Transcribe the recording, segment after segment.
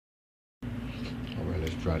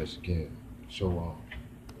Try this again. So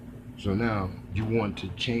now you want to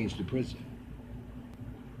change the prison.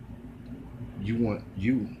 You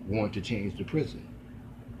want to change the prison,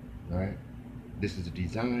 right? This is a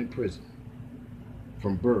designed prison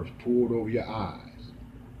from birth, pulled over your eyes.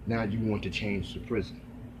 Now you want to change the prison.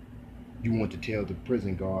 You want to tell the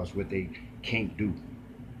prison guards what they can't do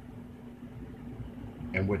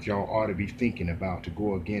and what y'all ought to be thinking about to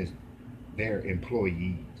go against their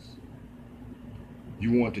employees.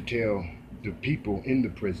 You want to tell the people in the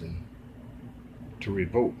prison to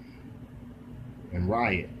revolt and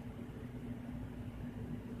riot.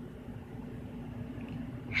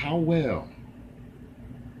 How well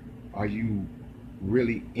are you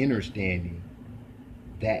really understanding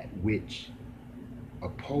that which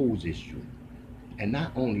opposes you? And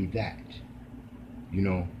not only that,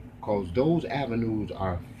 because those avenues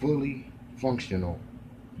are fully functional,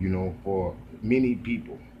 for many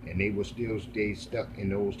people, and they will still stay stuck in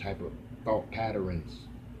those type of thought patterns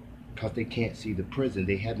because they can't see the prison.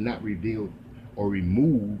 They have not revealed or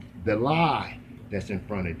removed the lie that's in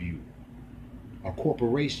front of you. A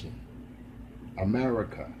corporation,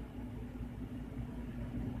 America,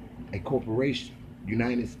 a corporation,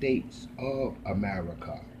 United States of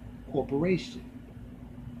America, corporation.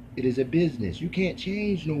 It is a business. You can't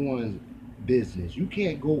change no one's business. You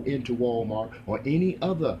can't go into Walmart or any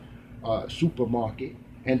other supermarket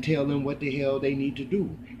and tell them what the hell they need to do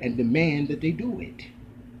and demand that they do it.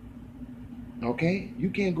 Okay? You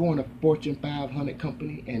can't go in a Fortune 500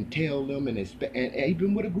 company and tell them and expect, and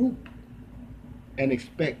even with a group, and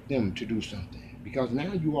expect them to do something, because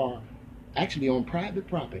now you are actually on private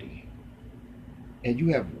property and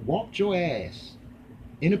you have walked your ass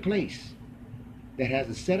in a place that has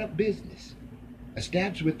a set up business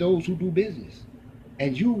established with those who do business,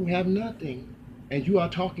 and you have nothing, and you are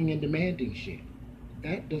talking and demanding shit.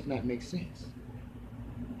 That does not make sense.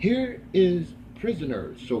 Here is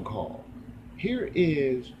prisoners, so-called. Here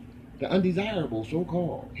is the undesirable,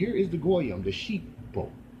 so-called. Here is the goyim, the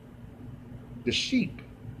sheeple, the sheep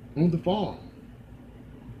on the farm,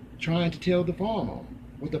 trying to tell the farmer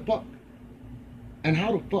what the fuck and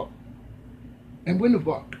how the fuck and when the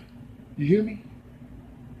fuck. You hear me?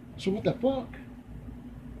 So what the fuck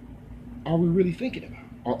are we really thinking about?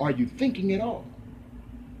 Or are you thinking at all?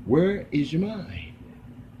 Where is your mind?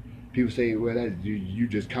 People say, well, that's you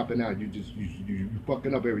just copping out. You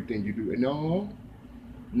fucking up everything you do. No.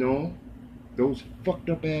 Those fucked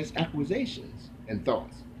up ass accusations and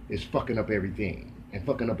thoughts is fucking up everything and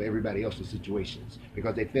fucking up everybody else's situations,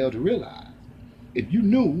 because they fail to realize if you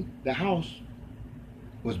knew the house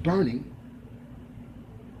was burning,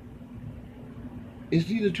 it's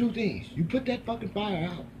either two things. You put that fucking fire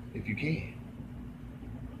out if you can,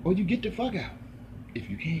 or you get the fuck out if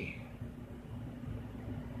you can.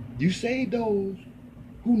 You save those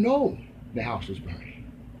who know the house is burning.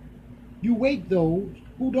 You wake those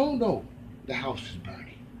who don't know the house is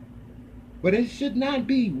burning. But it should not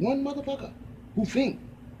be one motherfucker who think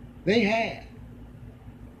they have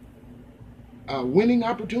a winning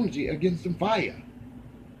opportunity against some fire.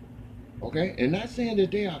 Okay? And not saying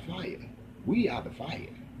that they are fire. We are the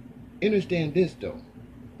fire. Understand this though.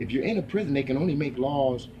 If you're in a prison, they can only make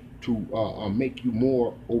laws to make you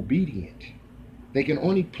more obedient. They can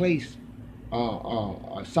only place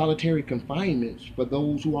solitary confinements for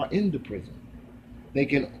those who are in the prison. They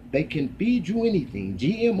can feed you anything,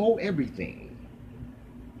 GMO everything.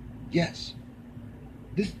 Yes,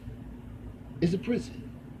 this is a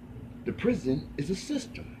prison. The prison is a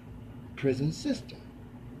system. Prison system.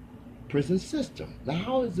 Prison system. Now,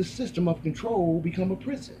 how does the system of control become a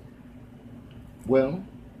prison? Well,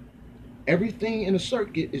 everything in a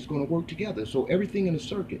circuit is going to work together. So everything in a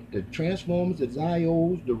circuit, the transformers, the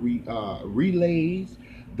diodes, the relays,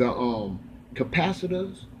 the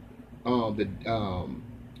capacitors, all the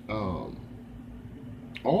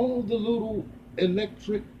little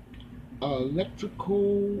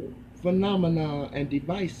electrical phenomena and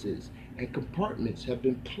devices and compartments have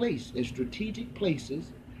been placed in strategic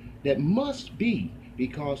places that must be,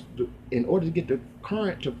 because in order to get the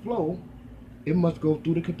current to flow, it must go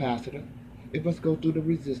through the capacitor, it must go through the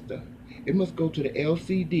resistor, it must go to the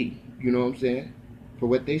LCD, you know what I'm saying, for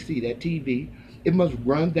what they see, that TV. It must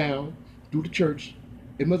run down through the church,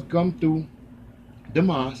 it must come through the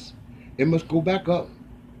mosque, it must go back up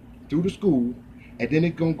through the school, and then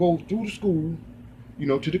it's going to go through the school,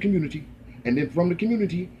 to the community, and then from the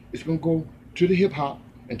community, it's going to go to the hip-hop,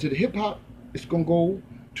 and to the hip-hop, it's going to go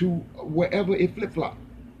to wherever it flip-flop.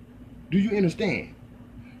 Do you understand?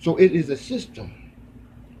 So it is a system,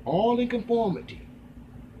 all in conformity,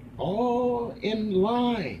 all in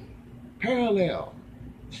line, parallel,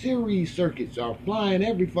 Series circuits are flying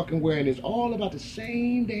every fucking where, and it's all about the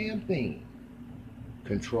same damn thing.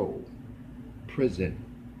 Control. Prison.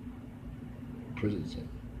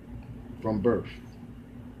 From birth.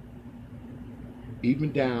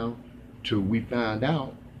 Even down to, we found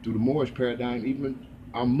out through the Moorish paradigm, even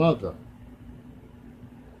our mother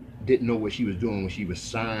didn't know what she was doing when she was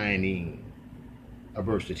signing a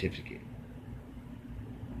birth certificate.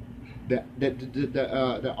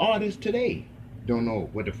 The artists today don't know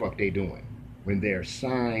what the fuck they doing when they're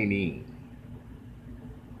signing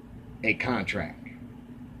a contract.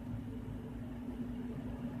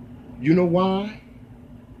 You know why?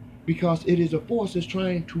 Because it is a force that's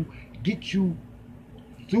trying to get you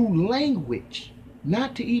through language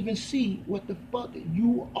not to even see what the fuck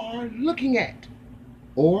you are looking at.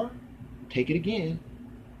 Or, take it again,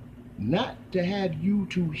 not to have you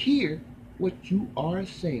to hear what you are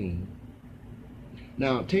saying.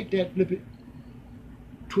 Now, take that, flip it,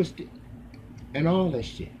 twist it, and all that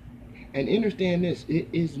shit. And understand this, it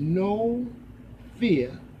is no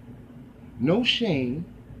fear, no shame,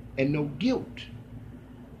 and no guilt.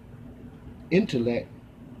 Intellect.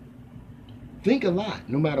 Think a lot,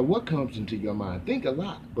 no matter what comes into your mind. Think a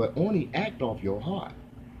lot, but only act off your heart.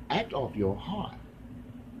 Act off your heart.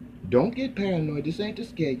 Don't get paranoid. This ain't to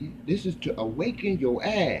scare you. This is to awaken your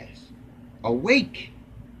ass. Awake.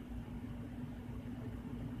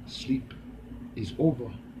 Sleep is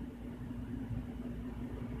over.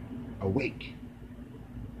 Awake.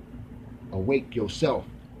 Awake yourself.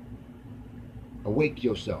 Awake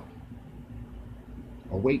yourself.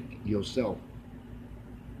 Awake yourself.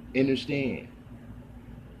 Understand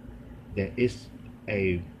that it's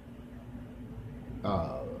a,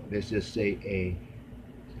 let's just say, a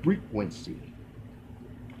frequency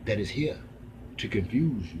that is here to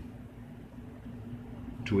confuse you,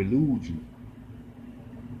 to elude you,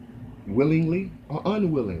 willingly or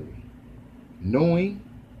unwillingly, knowing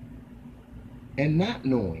and not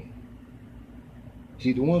knowing.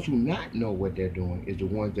 See, the ones who not know what they're doing is the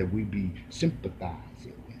ones that we be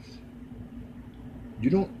sympathizing with. You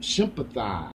don't sympathize